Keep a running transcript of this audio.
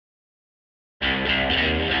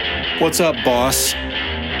What's up, boss?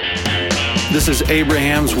 This is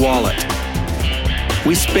Abraham's Wallet.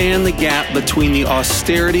 We span the gap between the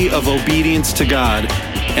austerity of obedience to God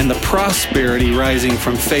and the prosperity rising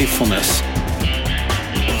from faithfulness.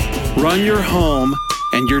 Run your home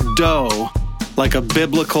and your dough like a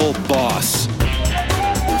biblical boss.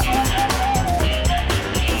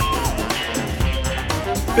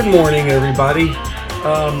 Good morning, everybody.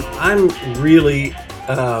 I'm really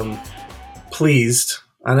pleased.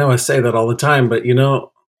 I know I say that all the time, but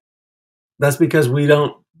that's because we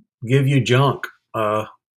don't give you junk.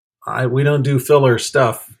 We don't do filler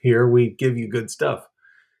stuff here. We give you good stuff.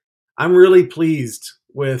 I'm really pleased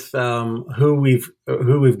with who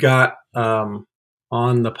we've got on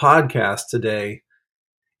the podcast today.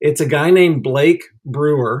 It's a guy named Blake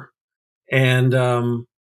Brewer, and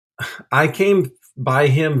I came by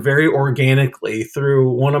him very organically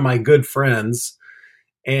through one of my good friends,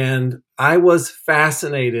 and I was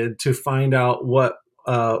fascinated to find out what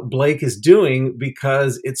Blake is doing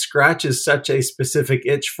because it scratches such a specific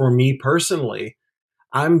itch for me personally.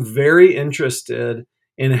 I'm very interested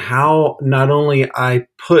in how not only I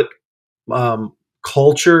put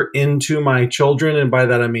culture into my children, and by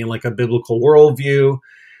that I mean like a biblical worldview.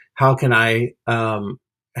 How can I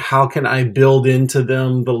build into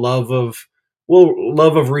them the love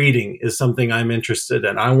of reading is something I'm interested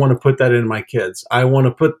in. I want to put that in my kids. I want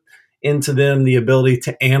to put into them the ability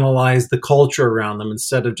to analyze the culture around them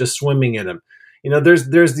instead of just swimming in them.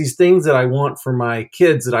 There's these things that I want for my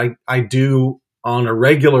kids that I do on a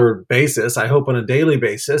regular basis. I hope on a daily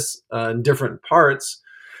basis in different parts.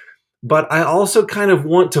 But I also kind of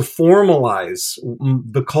want to formalize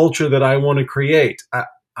the culture that I want to create.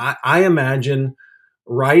 I imagine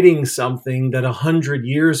writing something that 100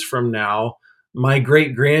 years from now, my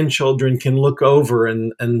great grandchildren can look over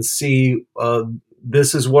and see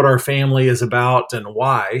this is what our family is about and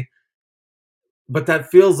why. But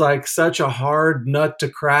that feels like such a hard nut to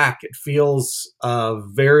crack. It feels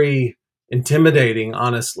very intimidating,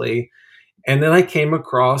 honestly. And then I came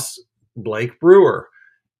across Blake Brewer.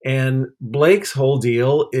 And Blake's whole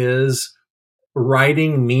deal is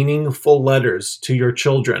writing meaningful letters to your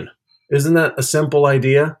children. Isn't that a simple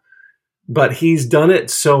idea? But he's done it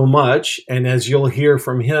so much. And as you'll hear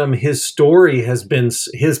from him, his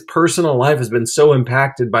personal life has been so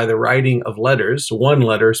impacted by the writing of letters, one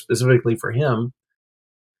letter specifically for him,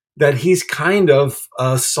 that he's kind of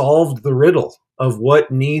solved the riddle of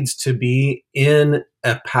what needs to be in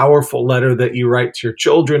a powerful letter that you write to your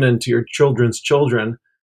children and to your children's children.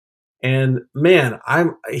 And man,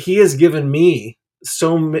 he has given me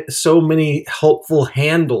so many helpful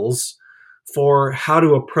handles for how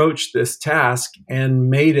to approach this task, and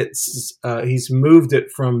made it. He's moved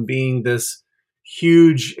it from being this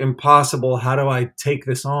huge, impossible, how do I take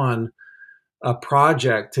this on, a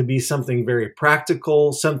project, to be something very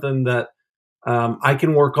practical, something that I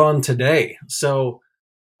can work on today. So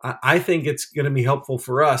I think it's going to be helpful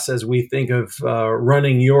for us as we think of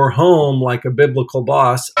running your home like a biblical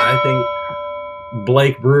boss. I think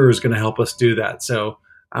Blake Brewer is going to help us do that. So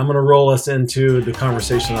I'm going to roll us into the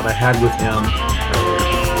conversation that I had with him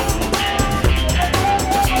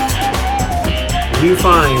earlier. We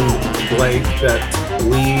find, Blake, that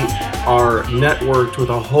we are networked with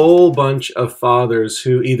a whole bunch of fathers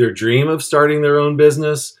who either dream of starting their own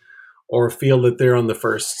business, or feel that they're on the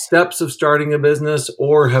first steps of starting a business,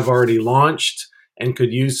 or have already launched and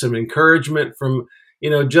could use some encouragement from,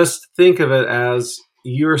 just think of it as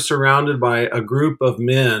you're surrounded by a group of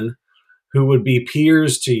men who would be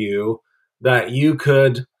peers to you that you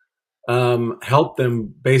could help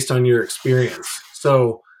them based on your experience.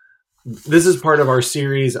 So this is part of our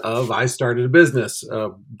series of I Started a Business,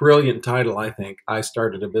 a brilliant title, I think, I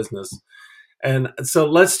Started a Business. And so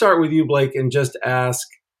let's start with you, Blake, and just ask,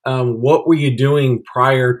 what were you doing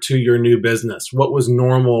prior to your new business? What was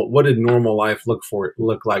normal? What did normal life look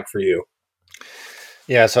like for you?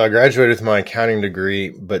 Yeah, so I graduated with my accounting degree,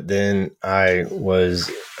 but then I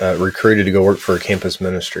was recruited to go work for a campus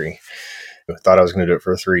ministry. I thought I was going to do it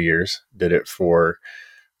for 3 years, did it for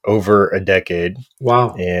over a decade.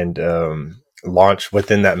 Wow. And launched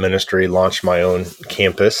within that ministry, launched my own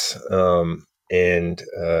campus. So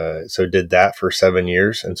did that for 7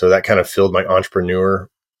 years. And so that kind of filled my entrepreneur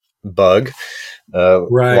bug,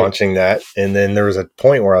 launching that. And then there was a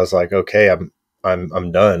point where I was like, okay,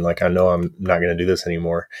 I'm done. Like, I know I'm not going to do this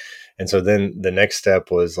anymore. And so then the next step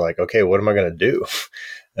was like, okay, what am I going to do?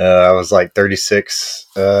 I was like 36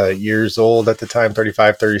 years old at the time,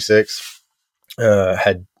 35, 36,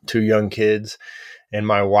 had 2 young kids. And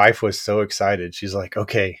my wife was so excited. She's like,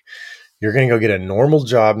 okay, you're going to go get a normal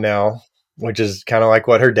job now. which is kind of like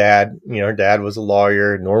what her dad, her dad was a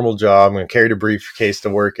lawyer, normal job, and carried a briefcase to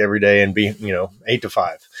work every day and be, 8 to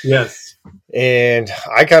 5. Yes. And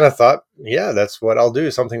I kind of thought, yeah, that's what I'll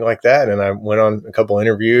do, something like that. And I went on a couple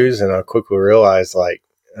interviews, and I quickly realized, like,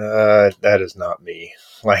 that is not me.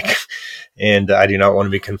 Like, and I do not want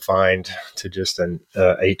to be confined to just an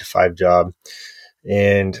 8 to 5 job.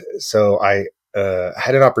 And so I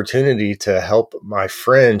had an opportunity to help my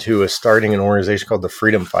friend who was starting an organization called the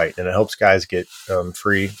Freedom Fight, and it helps guys get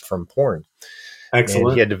free from porn. Excellent.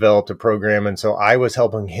 And he had developed a program. And so I was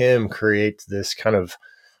helping him create this kind of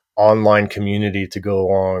online community to go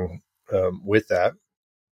along with that.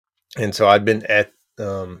 And so I'd been at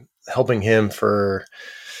helping him for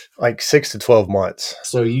like 6 to 12 months.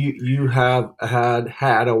 So you have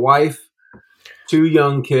had a wife, 2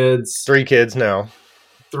 young kids, 3 kids now,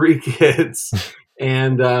 3 kids,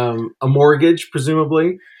 and a mortgage,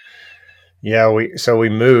 presumably. Yeah, we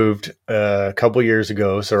moved a couple years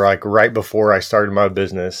ago, so like right before I started my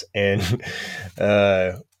business, and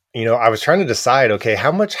I was trying to decide, okay,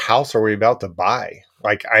 how much house are we about to buy?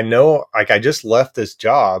 Like, I know, like, I just left this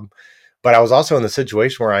job, but I was also in the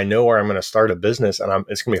situation where I know where I'm going to start a business, and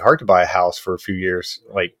it's going to be hard to buy a house for a few years,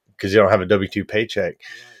 like, because you don't have a W-2 paycheck.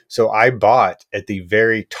 So I bought at the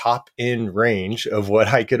very top end range of what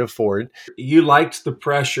I could afford. You liked the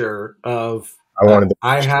pressure of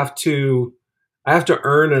I have to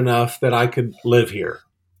earn enough that I could live here.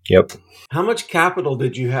 Yep. How much capital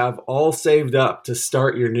did you have all saved up to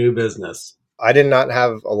start your new business? I did not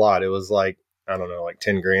have a lot. It was like, I don't know, like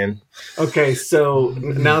 10 grand. Okay. So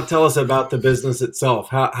now tell us about the business itself.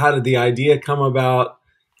 How did the idea come about?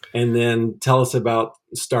 And then tell us about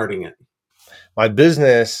starting it. My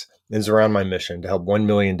business is around my mission to help 1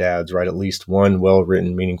 million dads write at least one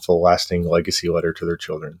well-written, meaningful, lasting legacy letter to their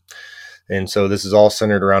children. And so this is all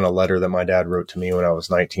centered around a letter that my dad wrote to me when I was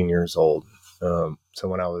 19 years old. So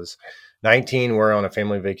when I was 19, we're on a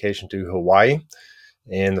family vacation to Hawaii.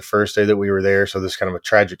 And the first day that we were there, so this is kind of a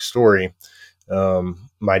tragic story,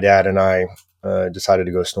 my dad and I decided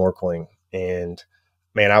to go snorkeling. And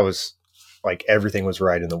man, I was like, everything was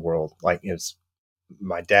right in the world. Like, it's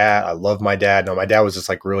my dad. I love my dad. No, my dad was this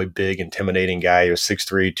like really big, intimidating guy. He was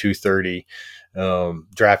 6'3", 230.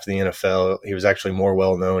 Drafted in the NFL. He was actually more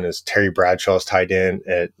well known as Terry Bradshaw's tight end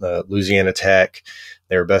at Louisiana Tech.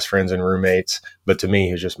 They were best friends and roommates, but to me,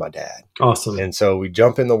 he was just my dad. Awesome. And so we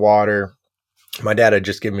jump in the water. My dad had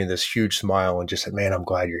just given me this huge smile and just said, "Man, I'm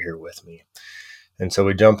glad you're here with me." And so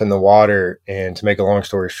we jump in the water, and to make a long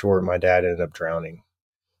story short, my dad ended up drowning.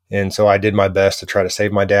 And so I did my best to try to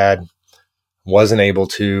save my dad. Wasn't able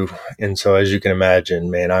to. And so as you can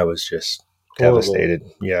imagine, man, I was just devastated.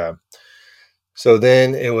 Yeah. So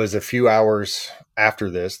then it was a few hours after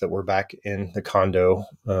this that we're back in the condo.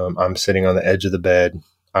 I'm sitting on the edge of the bed.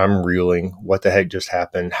 I'm reeling. What the heck just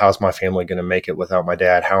happened? How's my family going to make it without my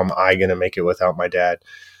dad? How am I going to make it without my dad?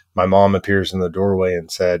 My mom appears in the doorway and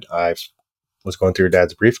said, I was going through your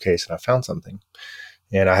dad's briefcase and I found something.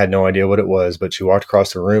 And I had no idea what it was, but she walked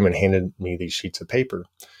across the room and handed me these sheets of paper.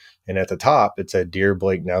 And at the top, it said, "Dear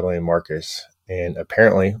Blake, Natalie, and Marcus." And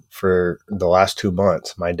apparently for the last 2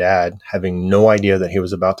 months, my dad, having no idea that he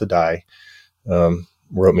was about to die,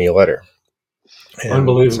 wrote me a letter. And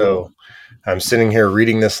unbelievable. So I'm sitting here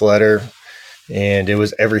reading this letter, and it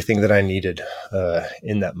was everything that I needed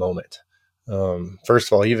in that moment.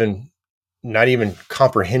 First of all, not even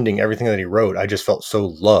comprehending everything that he wrote, I just felt so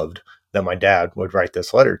loved that my dad would write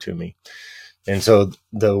this letter to me. And so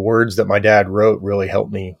the words that my dad wrote really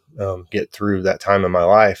helped me get through that time in my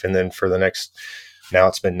life. And then for the next, now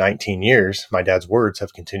it's been 19 years, my dad's words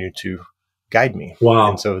have continued to guide me. Wow.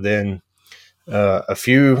 And so then a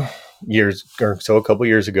few years, or so a couple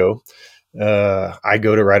years ago, I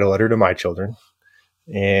go to write a letter to my children,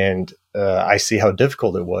 and I see how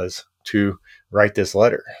difficult it was to write this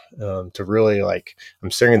letter, to really, like,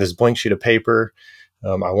 I'm staring at this blank sheet of paper.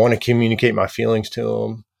 I want to communicate my feelings to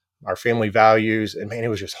them, our family values, and man, it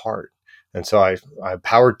was just hard. And so I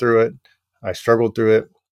powered through it. I struggled through it,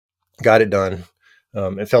 got it done.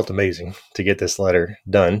 It felt amazing to get this letter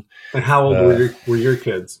done. And how old were your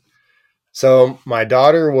kids? So my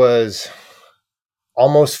daughter was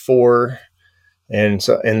almost 4. And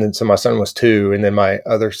so my son was 2, and then my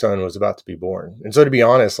other son was about to be born. And so to be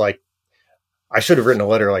honest, like, I should have written a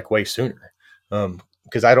letter like way sooner.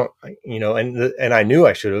 Cause I don't, and I knew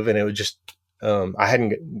I should have, and it was just, I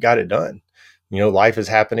hadn't got it done. Life is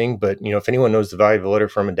happening, but if anyone knows the value of a letter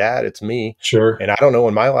from a dad, it's me. Sure. And I don't know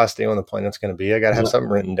when my last day on the planet's going to be. I got to have something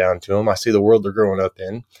written down to them. I see the world they're growing up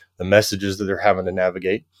in, the messages that they're having to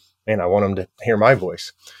navigate, and I want them to hear my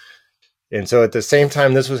voice. And so at the same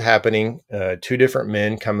time this was happening, 2 different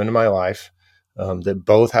men come into my life. that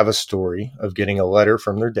both have a story of getting a letter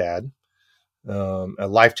from their dad, a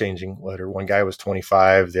life-changing letter. One guy was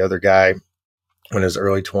 25, the other guy in his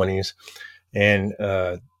early 20s. And,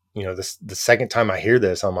 the second time I hear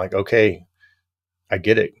this, I'm like, okay, I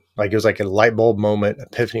get it. Like, it was like a light bulb moment,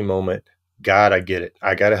 epiphany moment. God, I get it.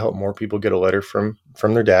 I got to help more people get a letter from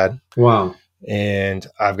their dad. Wow. And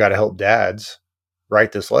I've got to help dads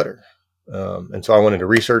write this letter. And so I went into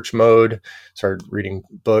research mode, started reading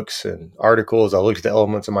books and articles. I looked at the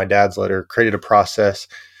elements of my dad's letter, created a process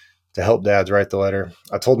to help dads write the letter.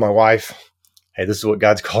 I told my wife, hey, this is what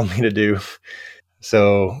God's called me to do.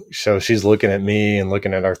 So she's looking at me and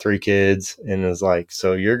looking at our 3 kids and is like,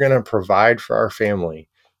 so you're going to provide for our family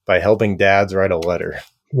by helping dads write a letter.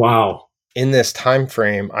 Wow. In this time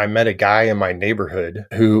frame, I met a guy in my neighborhood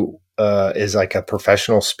who is like a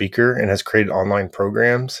professional speaker and has created online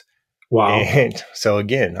programs. Wow. And so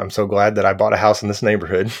again, I'm so glad that I bought a house in this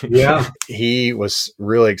neighborhood. Yeah. He was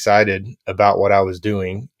really excited about what I was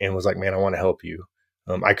doing and was like, man, I want to help you.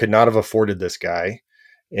 I could not have afforded this guy.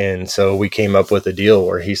 And so we came up with a deal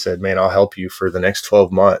where he said, man, I'll help you for the next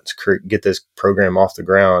 12 months, get this program off the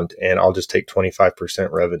ground, and I'll just take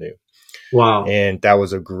 25% revenue. Wow. And that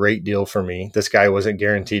was a great deal for me. This guy wasn't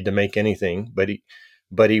guaranteed to make anything,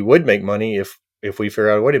 but he would make money if we figure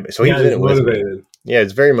out a way to make. So he was in it motivated. With me. Yeah,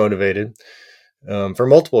 it's very motivated for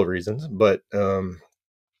multiple reasons. But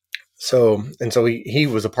so he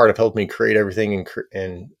was a part of helping me create everything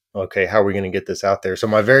and okay, how are we going to get this out there? So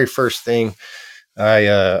my very first thing,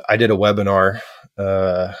 I did a webinar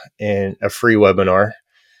and a free webinar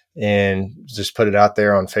and just put it out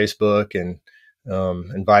there on Facebook and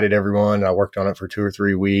invited everyone. I worked on it for 2 or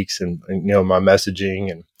 3 weeks and my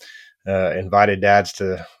messaging and invited dads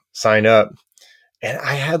to sign up. And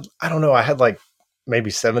I had like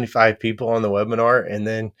maybe 75 people on the webinar, and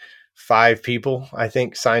then 5 people, I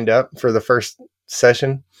think, signed up for the first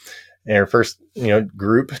session or first,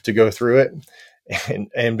 group to go through it.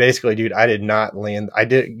 And basically, dude, I did not land.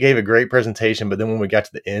 Gave a great presentation, but then when we got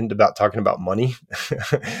to the end about talking about money,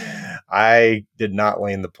 I did not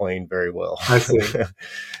land the plane very well. I see.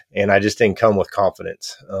 And I just didn't come with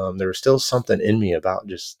confidence. There was still something in me about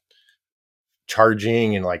just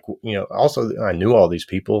charging and also I knew all these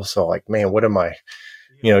people. So like, man, what am I,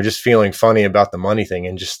 just feeling funny about the money thing.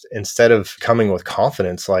 And just instead of coming with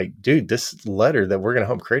confidence, like, dude, this letter that we're going to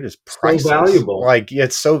help create is priceless. So valuable. Like,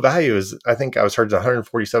 it's so valuable. I think I was charged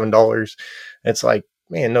 $147. It's like,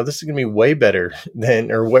 man, no, this is going to be way better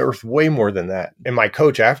worth way more than that. And my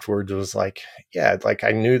coach afterwards was like, yeah, like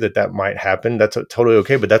I knew that might happen. That's totally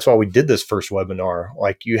okay. But that's why we did this first webinar.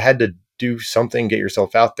 Like, you had to do something, get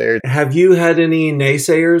yourself out there. Have you had any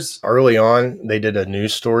naysayers? Early on, they did a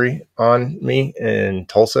news story on me in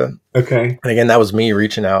Tulsa. Okay. And again, that was me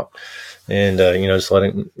reaching out and, just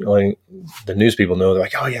letting the news people know. They're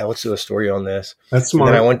like, oh yeah, let's do a story on this. That's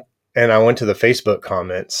smart. And I went to the Facebook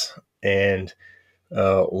comments, and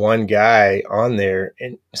one guy on there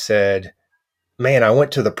and said, man, I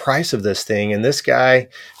went to the price of this thing, and this guy,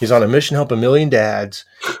 he's on a mission to help 1 million dads,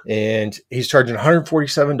 and he's charging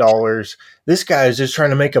 $147. This guy is just trying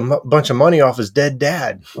to make a bunch of money off his dead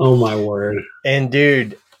dad. Oh my word. And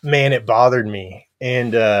dude, man, it bothered me.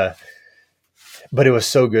 And, but it was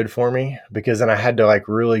so good for me, because then I had to like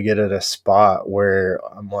really get at a spot where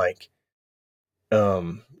I'm like,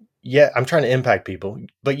 yeah, I'm trying to impact people,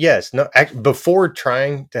 but yes, no, before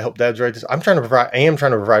trying to help dads write this, I am trying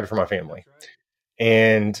to provide for my family.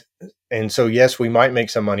 And so, yes, we might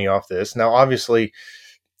make some money off this. Now, obviously,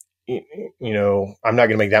 I'm not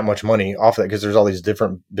going to make that much money off of that, because there's all these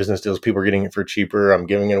different business deals. People are getting it for cheaper. I'm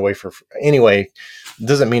giving it away for anyway.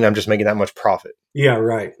 Doesn't mean I'm just making that much profit. Yeah,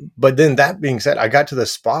 right. But then that being said, I got to the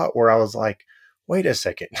spot where I was like, wait a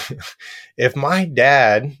second. If my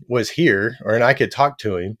dad was here, and I could talk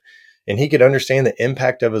to him, and he could understand the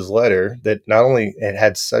impact of his letter, that not only it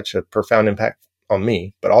had such a profound impact on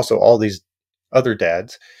me, but also all these other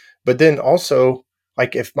dads. But then also,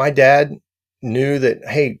 like, if my dad knew that,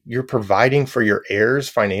 hey, you're providing for your heirs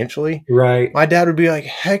financially, right? My dad would be like,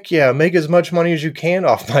 heck yeah, make as much money as you can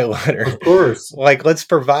off my letter. Of course. Like, let's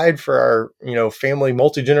provide for our, family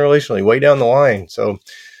multi-generationally way down the line. So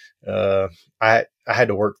I had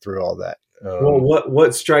to work through all that. Well,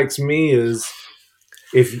 what strikes me is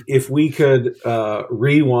if we could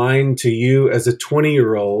rewind to you as a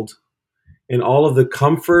 20-year-old and all of the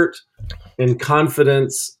comfort and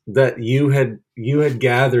confidence that you had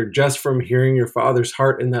gathered just from hearing your father's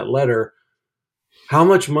heart in that letter, how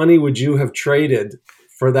much money would you have traded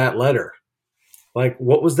for that letter? Like,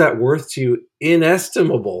 what was that worth to you?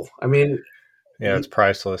 Inestimable. I mean, yeah, it's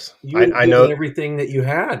priceless. I know everything that you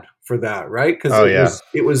had for that, right? Because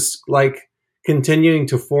it was like continuing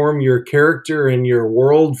to form your character and your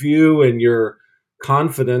worldview and your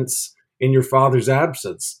confidence in your father's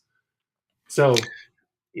absence. So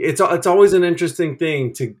it's always an interesting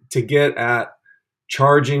thing to get at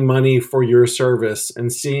charging money for your service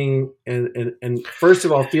and seeing and first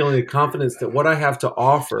of all feeling the confidence that what I have to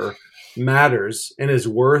offer matters and is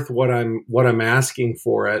worth what I'm asking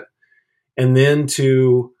for it, and then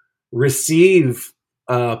to receive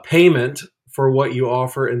payment for what you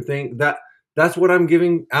offer and think that that's what I'm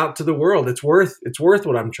giving out to the world. It's worth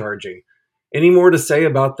what I'm charging. Any more to say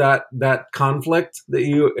about that conflict that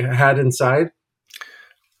you had inside?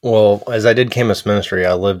 Well, as I did campus ministry,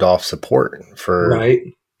 I lived off support for Right.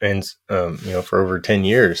 and for over 10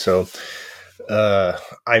 years. So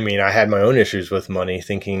I mean, I had my own issues with money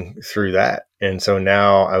thinking through that. And so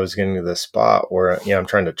now I was getting to the spot where, I'm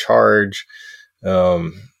trying to charge.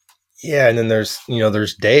 And then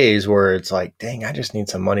there's days where it's like, dang, I just need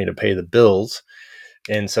some money to pay the bills.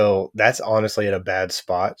 And so that's honestly at a bad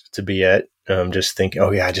spot to be at. Just thinking,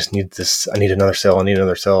 oh yeah, I just need this. I need another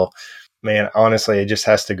sale. Man, honestly, it just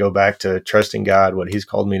has to go back to trusting God, what he's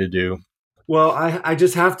called me to do. Well, I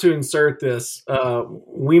just have to insert this.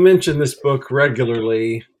 We mention this book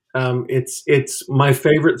regularly. It's my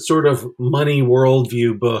favorite sort of money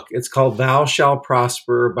worldview book. It's called Thou Shalt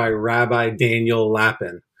Prosper by Rabbi Daniel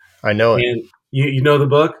Lapin. I know it. And you know the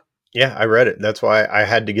book? Yeah, I read it. That's why I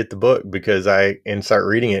had to get the book and start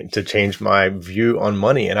reading it to change my view on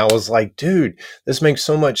money. And I was like, dude, this makes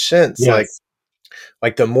so much sense. Yes.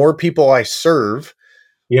 Like the more people I serve,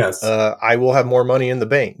 yes, I will have more money in the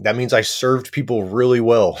bank. That means I served people really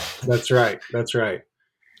well. That's right.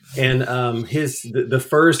 And the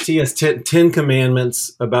first, he has 10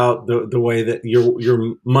 commandments about the way that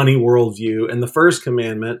your money worldview. And the first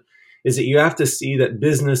commandment is that you have to see that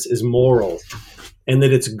business is moral and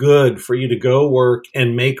that it's good for you to go work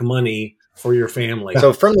and make money for your family.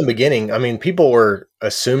 So from the beginning, I mean, people were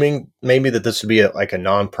assuming maybe that this would be a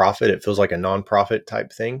nonprofit. It feels like a nonprofit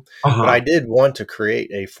type thing. But I did want to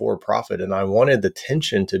create a for-profit, and I wanted the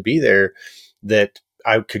tension to be there that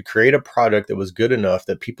I could create a product that was good enough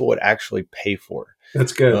that people would actually pay for.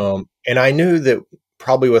 That's good. And I knew that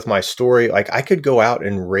probably with my story, like I could go out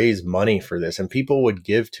and raise money for this and people would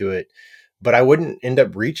give to it, but I wouldn't end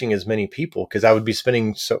up reaching as many people because I would be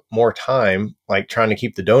spending more time like trying to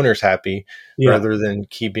keep the donors happy rather than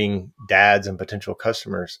keeping dads and potential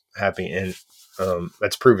customers happy. And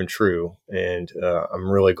that's proven true. And I'm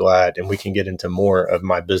really glad. And we can get into more of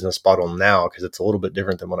my business model now because it's a little bit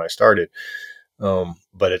different than when I started.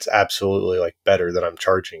 But it's absolutely like better than I'm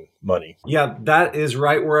charging money. Yeah, that is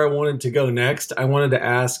right where I wanted to go next. I wanted to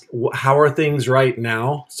ask, how are things right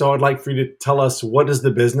now? So I'd like for you to tell us, what does the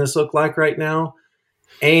business look like right now?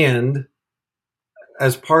 And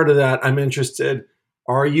as part of that, I'm interested,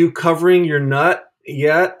 are you covering your nut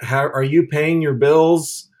yet? How are you paying your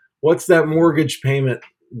bills? What's that mortgage payment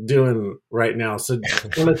doing right now? So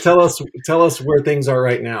tell us where things are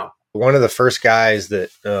right now. One of the first guys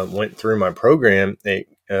that went through my program, it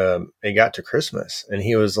got to Christmas and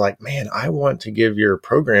he was like, man, I want to give your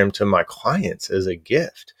program to my clients as a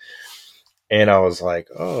gift. And I was like,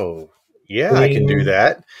 oh yeah, I can do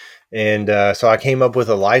that. And so I came up with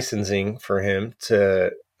a licensing for him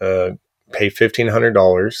to pay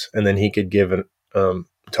 $1,500 and then he could give it to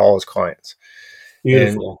all his clients.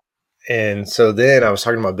 Beautiful. And so then I was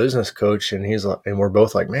talking to my business coach and he's like, and we're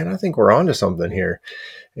both like, man, I think we're onto something here.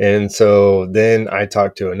 And so then I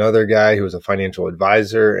talked to another guy who was a financial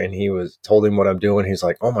advisor and told him what I'm doing. He's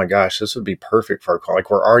like, oh my gosh, this would be perfect for our call. Like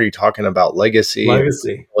we're already talking about legacy. Like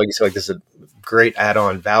this is a great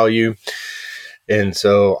add-on value. And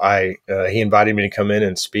so he invited me to come in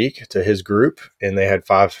and speak to his group and they had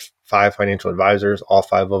five financial advisors, all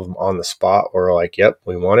 5 of them on the spot were like, yep,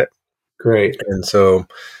 we want it. Great. And so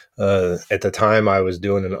at the time I was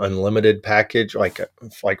doing an unlimited package, like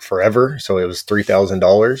forever. So it was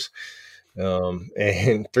 $3,000,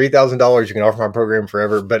 and $3,000 you can offer my program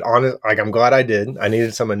forever. But I'm glad I did. I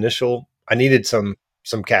needed some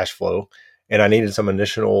cash flow and I needed some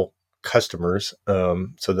initial customers.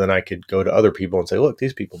 So then I could go to other people and say, look,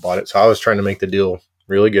 these people bought it. So I was trying to make the deal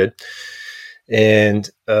really good. And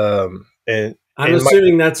I'm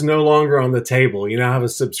assuming that's no longer on the table. You now have a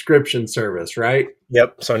subscription service, right?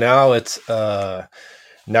 Yep. So now it's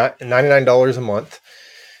 $99 a month,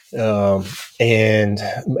 and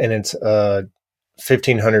it's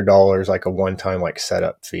 $1,500 like a one-time like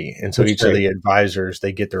setup fee. And so each of the advisors,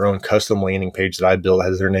 they get their own custom landing page that I built,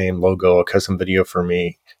 has their name, logo, a custom video for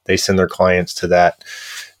me. They send their clients to that,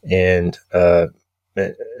 and so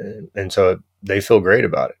they feel great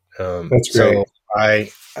about it. That's great. So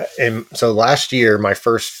And so last year, my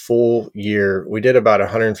first full year, we did about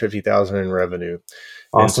 150,000 in revenue.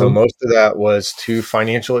 Awesome. And so most of that was to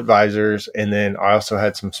financial advisors. And then I also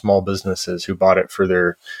had some small businesses who bought it for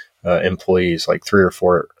their employees, like 3 or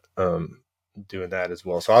 4 doing that as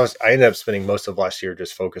well. So I ended up spending most of last year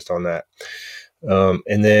just focused on that.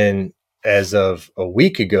 And then as of a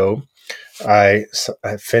week ago, I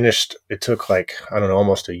finished, it took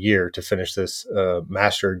almost a year to finish this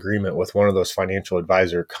master agreement with one of those financial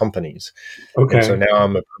advisor companies. Okay. And so now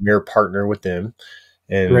I'm a premier partner with them,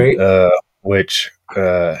 and which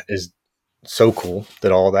is so cool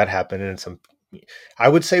that all that happened. And I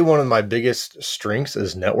would say one of my biggest strengths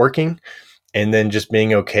is networking, and then just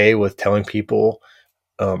being okay with telling people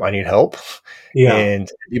I need help, and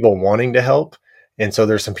people wanting to help. And so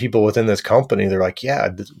there's some people within this company, they're like, yeah,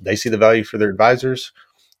 they see the value for their advisors.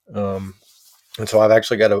 And so I've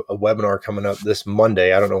actually got a webinar coming up this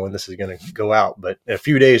Monday. I don't know when this is going to go out, but a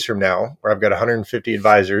few days from now, where I've got 150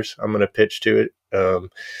 advisors, I'm going to pitch to it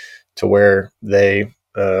to where they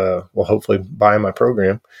will hopefully buy my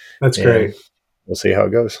program. That's great. We'll see how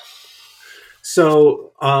it goes.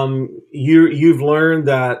 So you've learned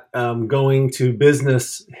that going to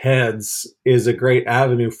business heads is a great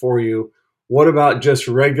avenue for you. What about just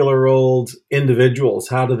regular old individuals?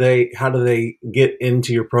 How do they get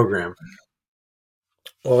into your program?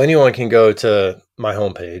 Well, anyone can go to my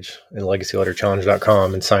homepage in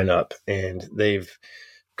legacyletterchallenge.com and sign up, and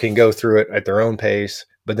can go through it at their own pace.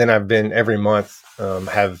 But then I've been every month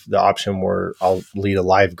have the option where I'll lead a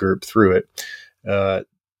live group through it.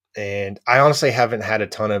 And I honestly haven't had a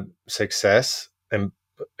ton of success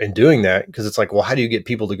in doing that, because it's like, well, how do you get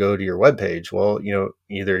people to go to your webpage? Well,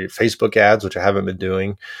 either your Facebook ads, which I haven't been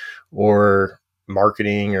doing, or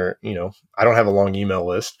marketing, or, I don't have a long email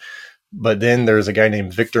list. But then there's a guy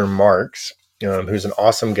named Victor Marks, who's an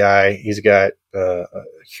awesome guy. He's got a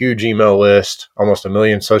huge email list, almost 1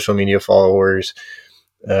 million social media followers.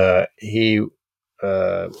 He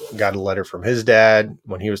got a letter from his dad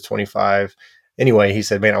when he was 25. Anyway, he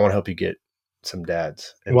said, man, I want to help you get some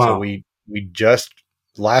dads. And so we just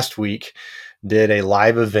last week did a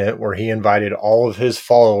live event where he invited all of his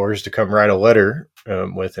followers to come write a letter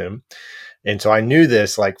with him. And so I knew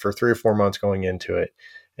this for 3 or 4 months going into it.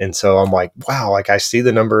 And so I'm like, wow, I see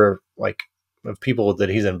the number of people that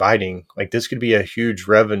he's inviting. This could be a huge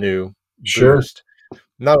revenue boost.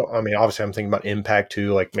 Obviously I'm thinking about impact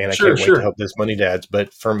too. I can't wait to help this money dads.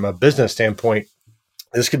 But from a business standpoint,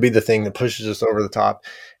 this could be the thing that pushes us over the top,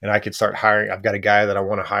 and I could start hiring. I've got a guy that I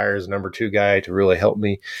want to hire as number 2 guy to really help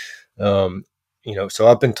me. So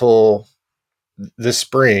up until this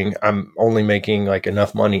spring, I'm only making like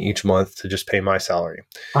enough money each month to just pay my salary.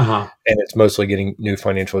 And it's mostly getting new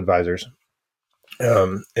financial advisors.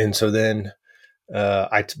 And so then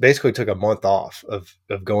I basically took a month off of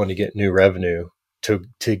going to get new revenue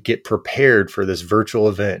to get prepared for this virtual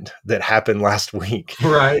event that happened last week.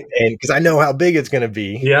 Right. And because I know how big it's going to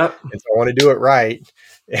be. Yep. And so I want to do it right.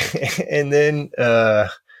 And then,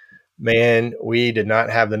 man, we did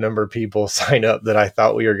not have the number of people sign up that I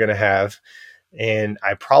thought we were going to have. And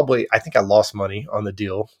I think I lost money on the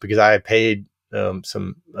deal because I had paid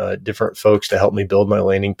some different folks to help me build my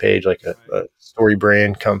landing page, like a story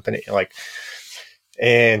brand company.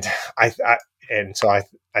 And so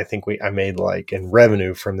I think I made in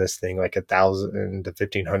revenue from this thing, $1,000 to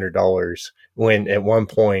 $1,500, when at one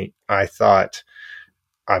point I thought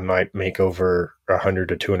I might make over $100,000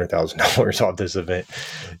 to $200,000 off this event.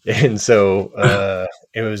 And so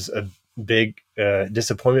it was a big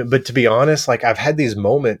disappointment. But to be honest, I've had these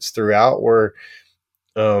moments throughout where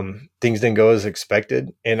things didn't go as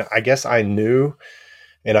expected. And I guess I knew,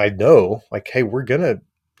 and I know, hey, we're going to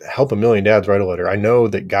help 1 million dads write a letter. I know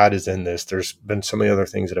that God is in this. There's been so many other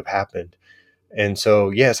things that have happened. And so,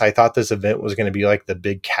 yes, I thought this event was going to be the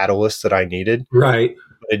big catalyst that I needed. Right.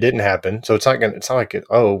 But it didn't happen. So it's not like,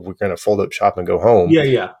 we're going to fold up shop and go home.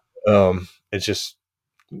 Yeah. It's just,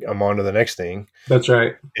 I'm on to the next thing. That's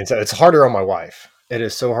right. And so it's harder on my wife. It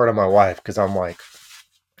is so hard on my wife because I'm like,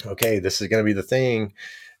 okay, this is going to be the thing.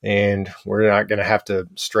 And we're not going to have to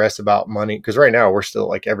stress about money. Because right now we're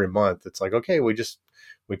still every month. It's okay,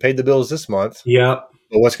 we paid the bills this month. Yeah.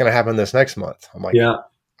 But what's going to happen this next month? I'm like,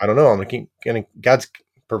 I don't know. God's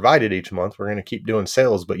provided each month. We're going to keep doing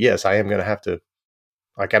sales. But yes, I am going to have to,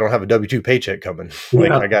 I don't have a W-2 paycheck coming.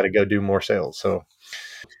 I got to go do more sales. So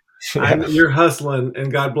you're hustling,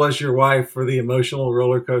 and God bless your wife for the emotional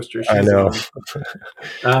roller coaster. I know.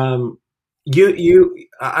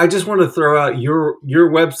 I just want to throw out your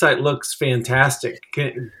website looks fantastic.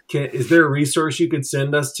 Is there a resource you could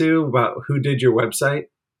send us to about who did your website?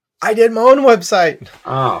 I did my own website.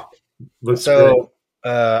 Oh, Looks great. So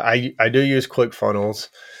I do use ClickFunnels,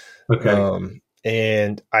 Okay.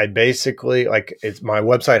 and I basically my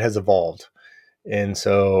website has evolved, and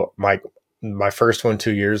so my first one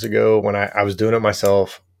 2 years ago when I was doing it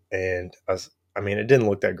myself, and I mean it didn't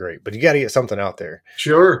look that great, but you got to get something out there.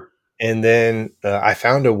 Sure. And then I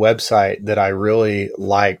found a website that I really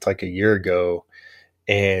liked like a year ago,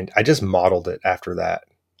 and I just modeled it after that.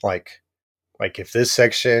 Like if this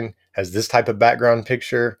section has this type of background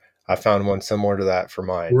picture, I found one similar to that for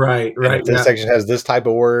mine. Right. And if Right. this Yeah. section has this type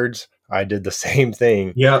of words, I did the same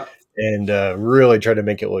thing Yep. and really tried to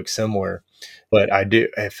make it look similar. But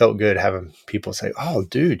it felt good having people say, "Oh,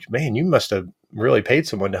 dude, man, you must have really paid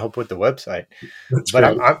someone to help with the website." That's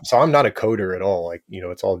But great. I'm not a coder at all. Like,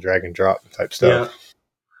 it's all drag and drop type Yeah. stuff.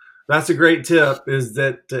 That's a great tip.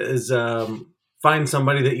 Find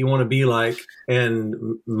somebody that you want to be like and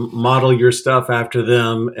model your stuff after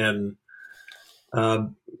them, and uh,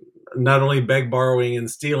 not only beg, borrowing, and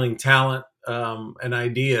stealing talent and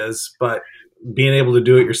ideas, but being able to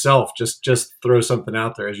do it yourself. Just throw something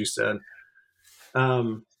out there, as you said.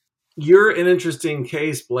 You're an interesting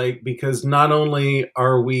case, Blake, because not only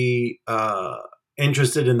are we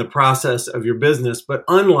interested in the process of your business, but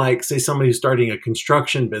unlike, say, somebody who's starting a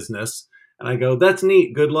construction business, and I go, "That's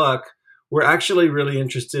neat, good luck," we're actually really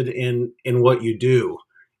interested in what you do,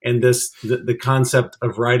 and the concept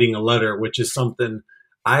of writing a letter, which is something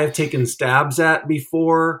I have taken stabs at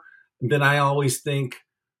before. Then I always think,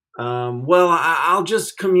 well, I'll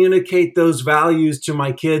just communicate those values to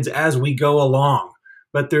my kids as we go along.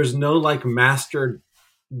 But there's no like master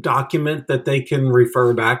document that they can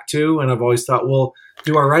refer back to. And I've always thought, well,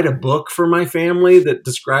 do I write a book for my family that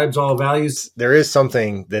describes all values? There is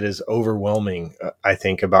something that is overwhelming, I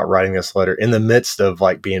think, about writing this letter in the midst of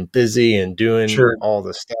like being busy and doing Sure. all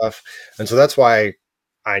the stuff. And so that's why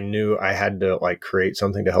I knew I had to like create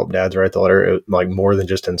something to help dads write the letter, like more than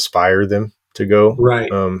just inspire them to go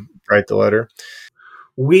Right. write the letter.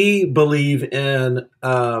 We believe in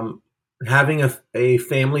having a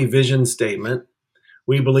family vision statement.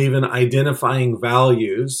 We believe in identifying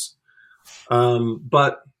values.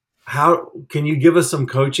 But how can you give us some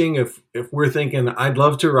coaching if we're thinking, I'd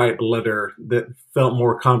love to write a letter that felt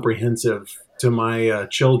more comprehensive to my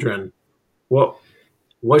children? What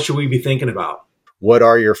should we be thinking about? What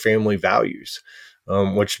are your family values?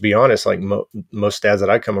 Which, to be honest, like most dads that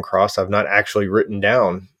I come across, I've not actually written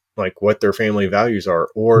down like what their family values are,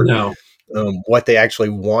 or No. what they actually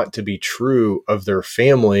want to be true of their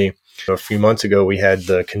family. A few months ago, we had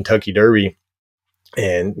the Kentucky Derby,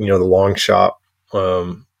 and the long shot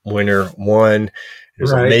winner won. It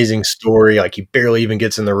was an amazing story. Like he barely even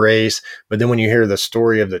gets in the race, but then when you hear the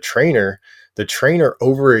story of the trainer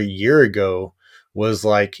over a year ago was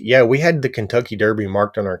like, yeah, we had the Kentucky Derby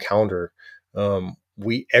marked on our calendar.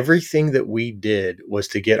 Everything that we did was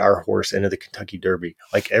to get our horse into the Kentucky Derby.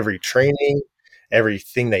 Like every training,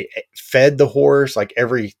 everything they fed the horse, like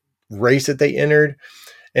every race that they entered.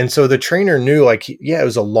 And so the trainer knew, like, yeah, it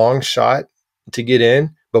was a long shot to get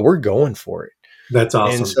in, but we're going for it. That's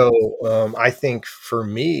awesome. And so I think for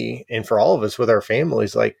me and for all of us with our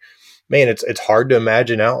families, like, man, it's hard to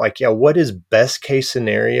imagine out, like, yeah, what is best case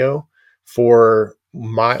scenario for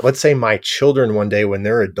let's say my children one day when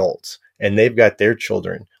they're adults and they've got their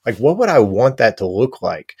children, like, what would I want that to look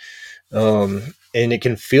like? And it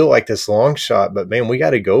can feel like this long shot, but man, we got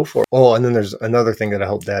to go for it. Oh, and then there's another thing that I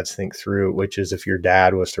help dads think through, which is if your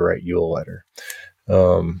dad was to write you a letter,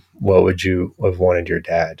 what would you have wanted your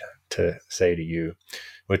dad to say to you?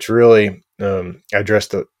 Which really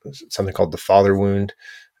addressed something called the father wound,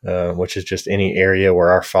 which is just any area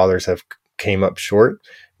where our fathers have came up short,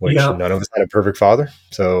 which none of us had a perfect father.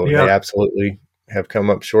 So they absolutely have come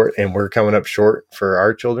up short, and we're coming up short for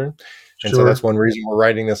our children. And so that's one reason we're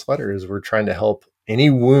writing this letter, is we're trying to help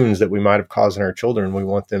any wounds that we might have caused in our children. We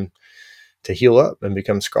want them to heal up and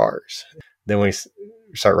become scars. Then we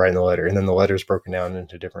start writing the letter, and then the letter is broken down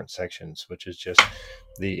into different sections, which is just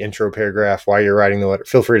the intro paragraph. Why you're writing the letter.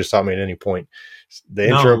 Feel free to stop me at any point. The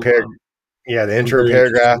intro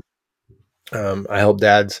paragraph. I help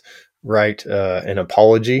dads write an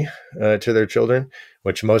apology to their children,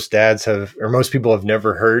 which most dads have, or most people have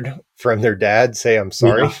never heard from their dad say, "I'm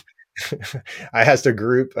sorry." Yeah. I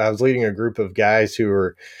was leading a group of guys who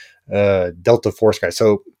were Delta Force guys.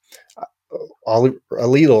 So I'll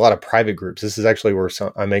lead a lot of private groups. This is actually where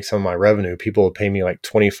I make some of my revenue. People will pay me like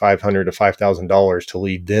 $2,500 to $5,000 to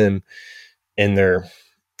lead them and their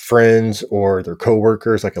friends or their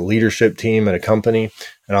coworkers, like a leadership team at a company.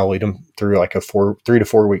 And I'll lead them through like a 3 to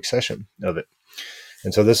 4 week session of it.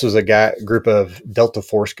 And so this was a group of Delta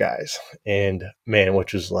Force guys, and man,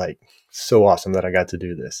 which was like so awesome that I got to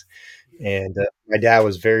do this. And my dad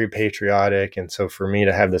was very patriotic. And so for me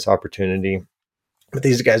to have this opportunity, but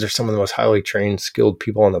these guys are some of the most highly trained, skilled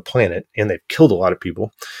people on the planet, and they've killed a lot of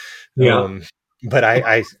people. Yeah. But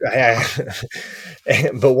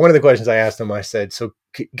but one of the questions I asked them, I said, so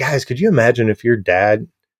guys, could you imagine if your dad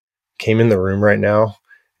came in the room right now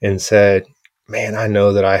and said, man, I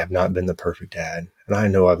know that I have not been the perfect dad, and I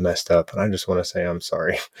know I've messed up, and I just want to say I'm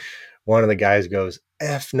sorry. One of the guys goes,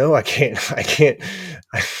 F no, I can't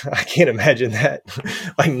imagine that.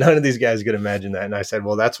 Like none of these guys could imagine that. And I said,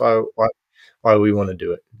 well, that's why we want to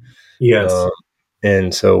do it. Yes.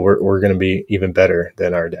 And so we're going to be even better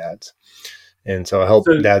than our dads. And so I help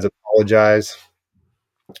dads apologize.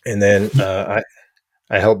 And then I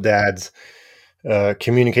help dads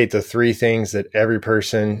communicate the three things that every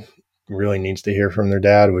person really needs to hear from their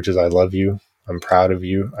dad, which is I love you, I'm proud of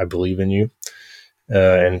you, I believe in you.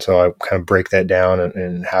 And so I kind of break that down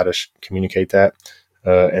and how to communicate that.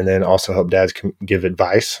 And then also help dads give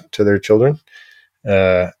advice to their children.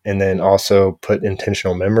 And then also put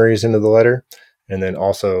intentional memories into the letter. And then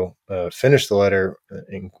also finish the letter,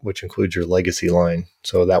 which includes your legacy line.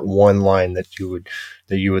 So that one line that you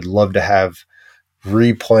would love to have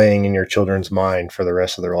replaying in your children's mind for the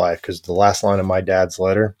rest of their life. Because the last line of my dad's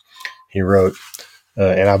letter, he wrote,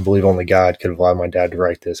 and I believe only God could have allowed my dad to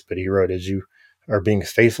write this, but he wrote, as you are being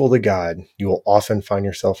faithful to God, you will often find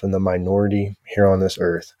yourself in the minority here on this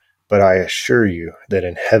earth. But I assure you that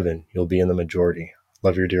in heaven, you'll be in the majority.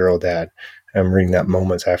 Love your dear old dad. I'm reading that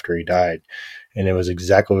moments after he died. And it was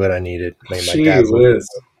exactly what I needed. I mean, my dad's looking forward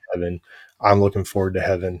to heaven. I'm looking forward to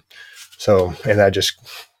heaven. So, and that just,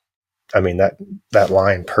 I mean, that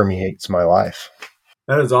line permeates my life.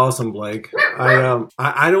 That is awesome, Blake.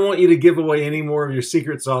 I don't want you to give away any more of your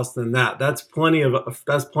secret sauce than that. That's plenty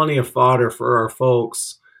of fodder for our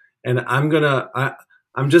folks. And I'm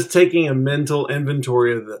just taking a mental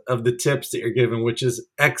inventory of the tips that you're giving, which is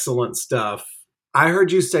excellent stuff. I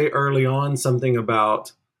heard you say early on something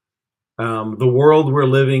about the world we're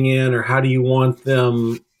living in, or how do you want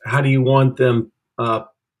them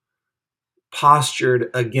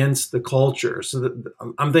postured against the culture. So that,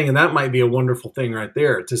 I'm thinking that might be a wonderful thing right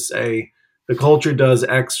there, to say the culture does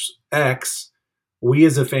X, we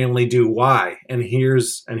as a family do Y, and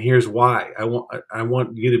here's why. I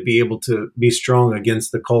want you to be able to be strong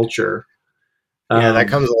against the culture. Yeah, that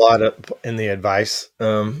comes a lot up in the advice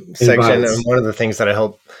section. And one of the things that I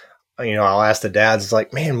help, I'll ask the dads, is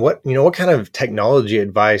like, man, what kind of technology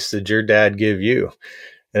advice did your dad give you?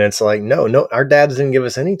 And it's like, no, our dads didn't give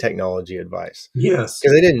us any technology advice. Yes.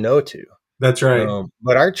 Because they didn't know to. That's right.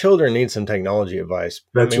 But our children need some technology advice.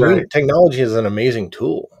 That's right. Technology is an amazing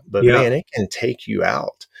tool, but man, it can take you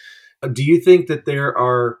out. Do you think that there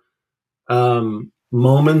are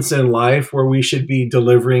moments in life where we should be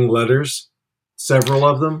delivering letters? Several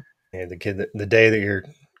of them? Yeah, the day that your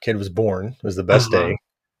kid was born was the best day.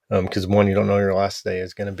 Because one, you don't know your last day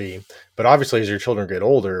is going to be. But obviously, as your children get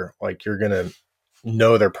older, like you're going to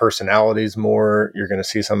know their personalities more. You're going to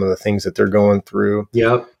see some of the things that they're going through.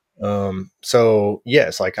 Yep. So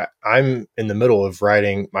yes, like I'm in the middle of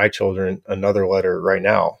writing my children another letter right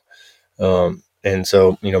now. And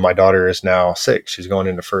so, my daughter is now 6. She's going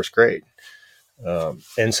into first grade.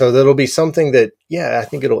 And so that'll be something that, I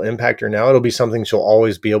think it'll impact her now. It'll be something she'll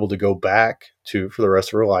always be able to go back to for the rest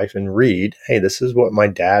of her life and read, hey, this is what my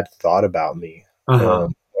dad thought about me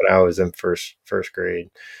when I was in first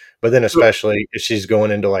grade. But then especially if she's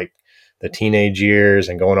going into like the teenage years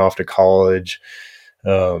and going off to college,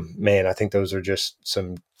 man, I think those are just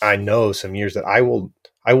some years that I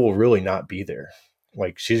will really not be there.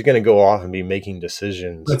 Like she's going to go off and be making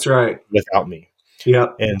decisions. That's right. Without me. Yeah.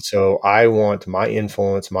 And so I want my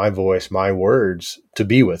influence, my voice, my words to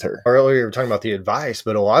be with her. Earlier we were talking about the advice,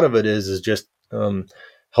 but a lot of it is just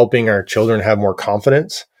helping our children have more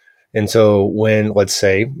confidence. And so when, let's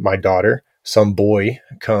say, my daughter, some boy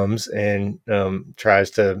comes and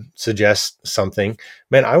tries to suggest something,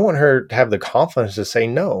 man, I want her to have the confidence to say,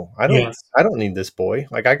 no, I don't need this boy.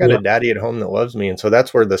 Like I got a daddy at home that loves me. And so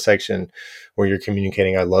that's where the section where you're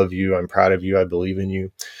communicating, I love you, I'm proud of you, I believe in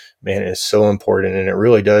you, man, is so important. And it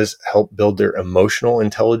really does help build their emotional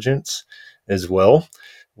intelligence as well,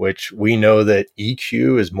 which we know that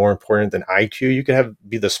EQ is more important than IQ. You can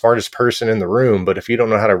be the smartest person in the room, but if you don't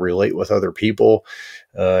know how to relate with other people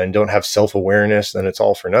and don't have self-awareness, then it's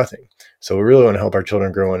all for nothing. So we really want to help our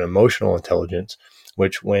children grow in emotional intelligence,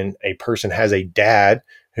 which when a person has a dad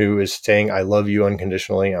who is saying, I love you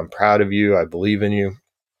unconditionally, I'm proud of you, I believe in you,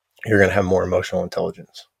 you're going to have more emotional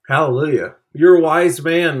intelligence. Hallelujah. You're a wise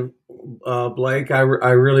man, Blake. I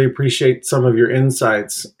really appreciate some of your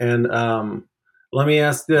insights. And let me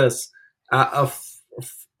ask this.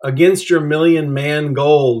 Against your million man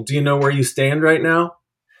goal, do you know where you stand right now?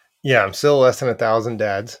 Yeah, I'm still less than 1,000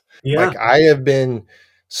 dads. Yeah. Like I have been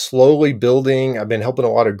slowly building. I've been helping a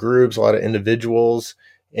lot of groups, a lot of individuals,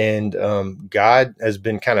 and God has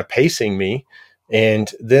been kind of pacing me.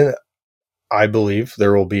 And then I believe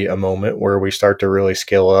there will be a moment where we start to really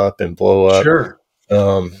scale up and blow up. Sure.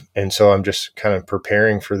 And so I'm just kind of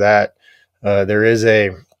preparing for that. There is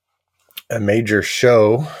a major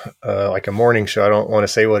show, like a morning show. I don't want to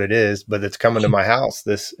say what it is, but it's coming to my house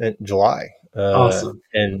this in July, Awesome.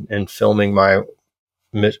 and filming my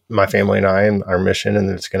family and I and our mission, and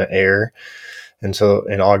it's going to air. And so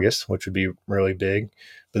in August, which would be really big.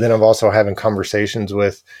 But then I'm also having conversations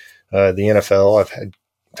with the NFL. I've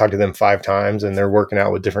talked to them 5 times, and they're working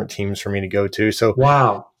out with different teams for me to go to. So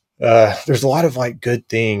wow, there's a lot of like good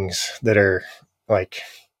things that are like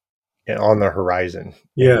on the horizon.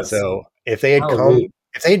 yes. And so if they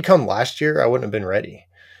had come last year, I wouldn't have been ready.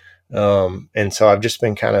 And so I've just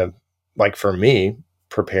been kind of like, for me,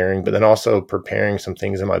 preparing, but then also preparing some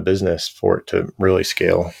things in my business for it to really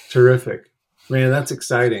scale. Terrific, man. That's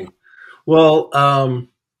exciting. Well,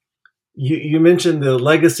 you mentioned the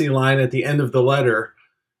legacy line at the end of the letter.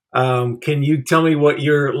 Can you tell me what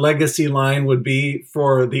your legacy line would be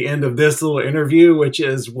for the end of this little interview, which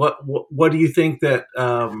is what do you think that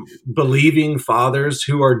believing fathers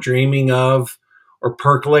who are dreaming of or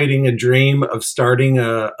percolating a dream of starting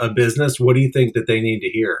a business, what do you think that they need to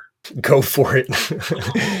hear? Go for it.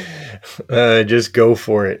 Just go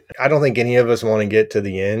for it. I don't think any of us want to get to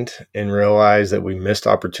the end and realize that we missed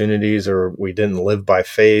opportunities or we didn't live by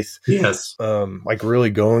faith. Yes. Like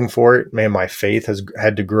really going for it, man, my faith has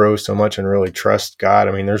had to grow so much and really trust God.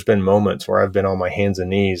 I mean, there's been moments where I've been on my hands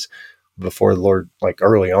and knees before the Lord, like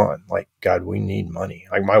early on, like, God, we need money.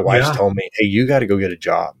 Like my wife's told me, hey, you got to go get a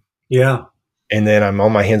job. Yeah. And then I'm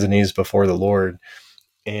on my hands and knees before the Lord.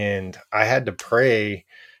 And I had to pray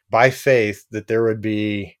by faith that there would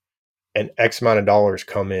be an X amount of dollars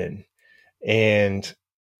come in. And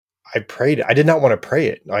I prayed it. I did not want to pray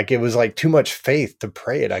it. Like it was like too much faith to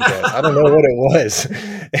pray it, I guess. I don't know what it was.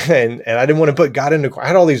 And I didn't want to put God into, I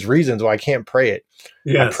had all these reasons why I can't pray it.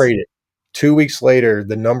 Yes. I prayed it. 2 weeks later,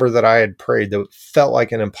 the number that I had prayed that felt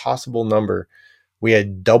like an impossible number, we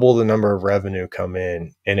had double the number of revenue come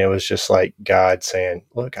in. And it was just like God saying,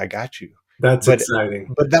 look, I got you. That's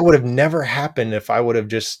exciting. But that would have never happened if I would have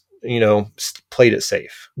just, played it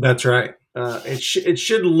safe. That's right. It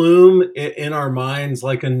should loom in our minds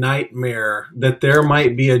like a nightmare that there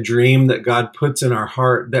might be a dream that God puts in our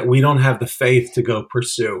heart that we don't have the faith to go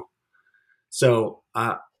pursue. So,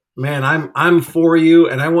 man, I'm for you,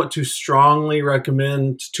 and I want to strongly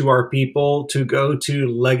recommend to our people to go to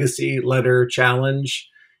Legacy Letter Challenge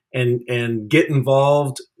and get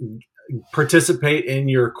involved, participate in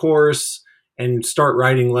your course, and start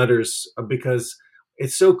writing letters, because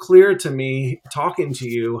it's so clear to me talking to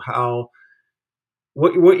you how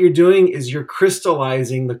what you're doing is you're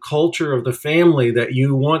crystallizing the culture of the family that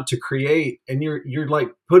you want to create, and you're like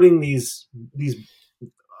putting these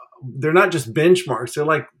they're not just benchmarks, they're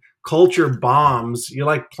like culture bombs. You're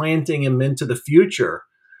like planting them into the future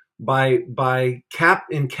by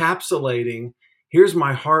encapsulating, here's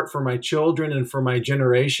my heart for my children and for my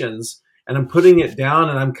generations, and I'm putting it down.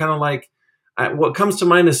 And I'm kind of like, what comes to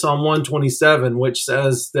mind is Psalm 127, which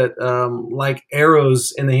says that like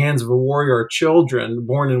arrows in the hands of a warrior are children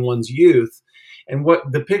born in one's youth. And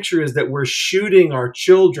what the picture is that we're shooting our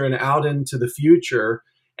children out into the future.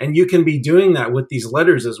 And you can be doing that with these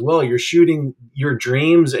letters as well. You're shooting your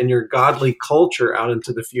dreams and your godly culture out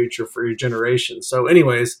into the future for your generation. So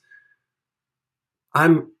anyways,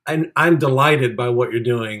 I'm delighted by what you're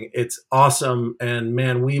doing. It's awesome. And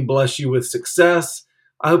man, we bless you with success.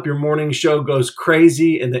 I hope your morning show goes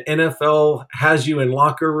crazy and the NFL has you in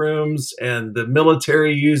locker rooms and the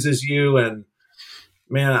military uses you. And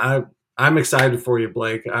man, I'm excited for you,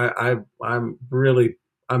 Blake. I'm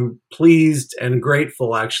pleased and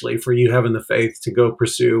grateful actually for you having the faith to go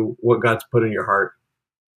pursue what God's put in your heart.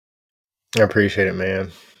 I appreciate it,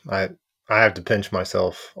 man. I have to pinch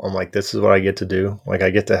myself. I'm like, this is what I get to do. Like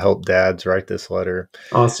I get to help dads write this letter.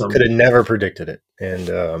 Awesome. Could have never predicted it. And,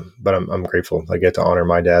 but I'm grateful. I get to honor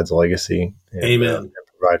my dad's legacy. And, amen. And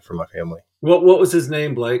provide for my family. What was his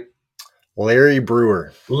name, Blake? Larry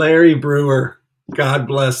Brewer. Larry Brewer. God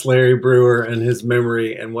bless Larry Brewer and his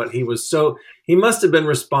memory and what he was. So he must have been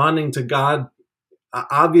responding to God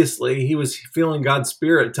obviously he was feeling God's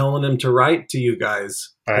spirit telling him to write to you guys.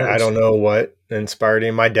 I don't know what inspired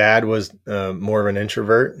him. My dad was more of an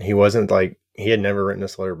introvert. He wasn't like, he had never written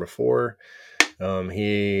this letter before.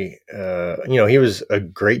 He was a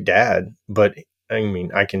great dad, but I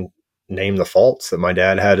mean, I can name the faults that my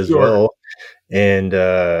dad had as well. And,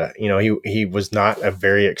 he was not a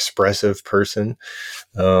very expressive person.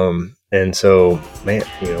 And so, man,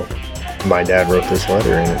 my dad wrote this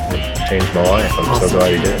letter and it changed my life. I'm so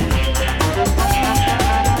glad he did.